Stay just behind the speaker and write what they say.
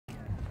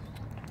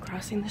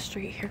crossing the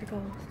street. Here it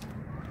goes.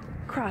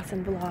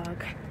 Crossing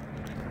vlog.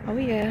 Oh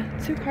yeah,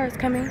 2 cars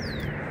coming.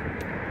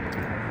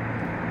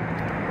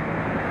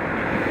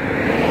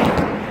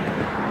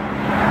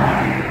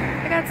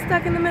 I got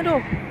stuck in the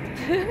middle.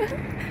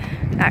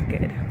 Not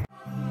good.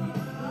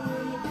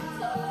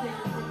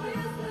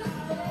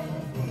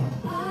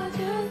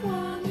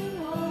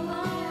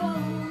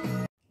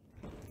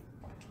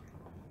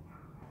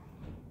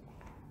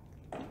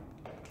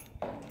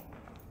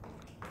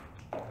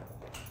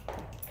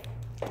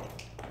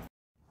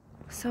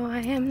 So I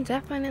am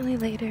definitely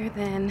later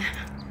than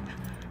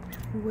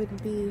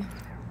would be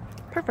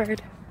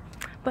preferred.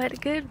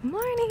 But good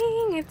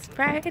morning, it's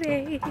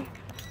Friday.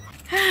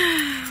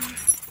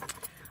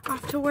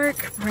 Off to work,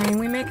 praying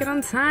we make it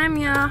on time,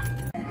 y'all.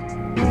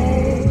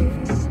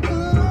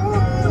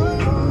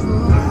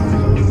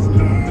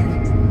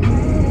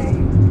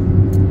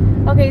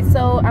 Okay,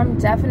 so I'm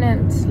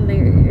definitely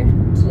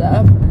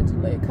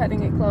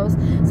cutting it close.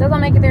 It says I'll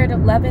make it there at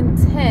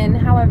 11:10.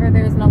 However,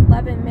 there's an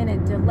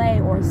 11-minute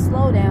delay or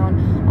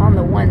slowdown on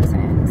the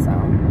 110. So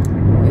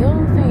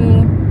we'll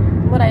see.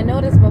 What I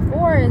noticed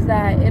before is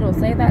that it'll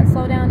say that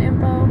slowdown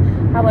info.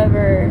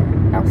 However,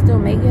 I'll still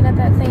make it at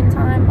that same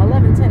time.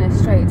 11:10 is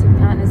straight, to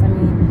be honest. I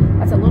mean,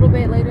 that's a little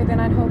bit later than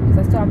I'd hope because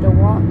I still have to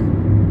walk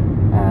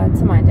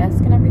to my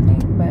desk and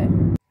everything. But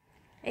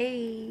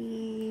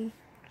hey.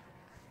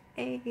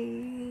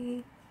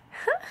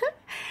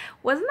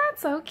 Wasn't that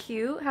so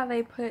cute how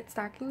they put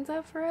stockings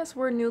up for us?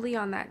 We're newly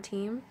on that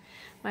team.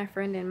 My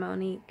friend and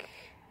Monique.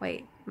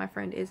 Wait, my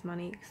friend is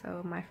Monique,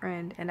 so my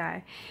friend and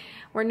I.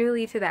 We're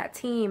newly to that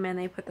team, and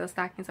they put those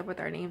stockings up with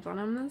our names on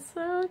them. That's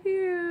so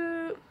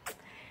cute.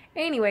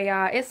 Anyway,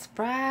 y'all, it's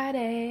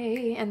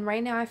Friday, and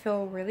right now I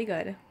feel really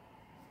good.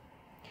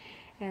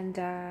 And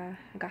I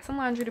got some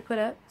laundry to put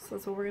up, so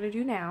that's what we're gonna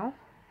do now.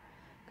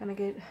 Gonna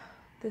get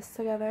this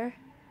together,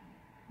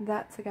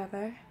 that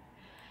together.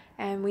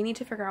 And we need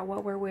to figure out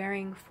what we're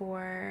wearing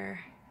for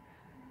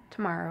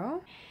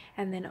tomorrow.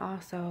 And then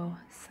also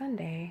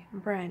Sunday,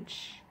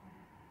 brunch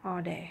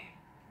all day.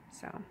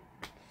 So,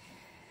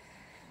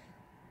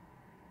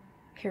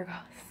 here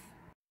goes.